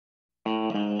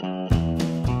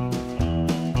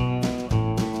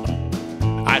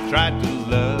tried to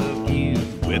love you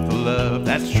with a love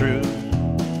that's true.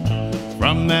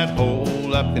 From that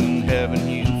hole up in heaven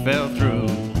you fell through.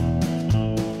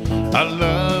 A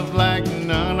love like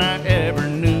none I ever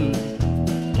knew.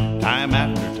 Time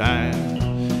after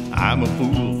time, I'm a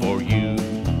fool for you.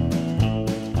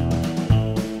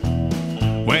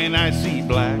 When I see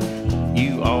black,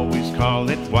 you always call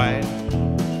it white.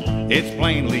 It's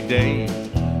plainly day,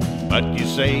 but you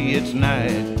say it's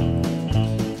night.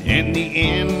 In the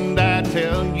end, I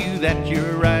tell you that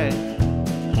you're right.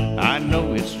 I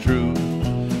know it's true,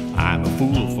 I'm a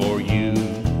fool for you.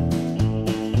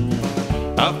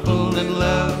 A fool in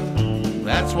love,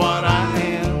 that's what I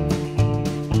am.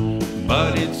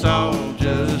 But it's all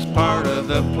just part of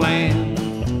the plan.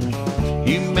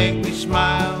 You make me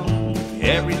smile,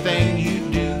 everything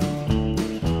you do.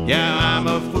 Yeah, I'm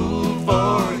a fool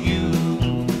for you.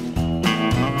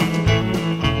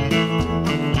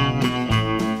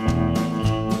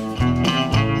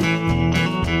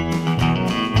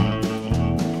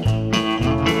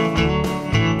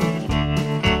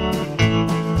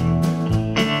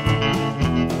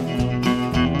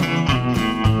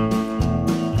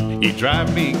 You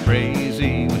drive me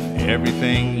crazy with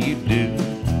everything you do.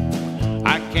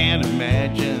 I can't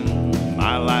imagine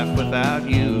my life without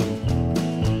you.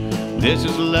 This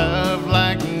is love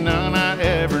like none I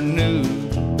ever knew.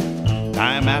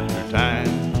 Time after time,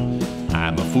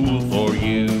 I'm a fool for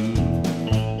you.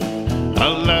 A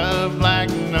love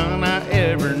like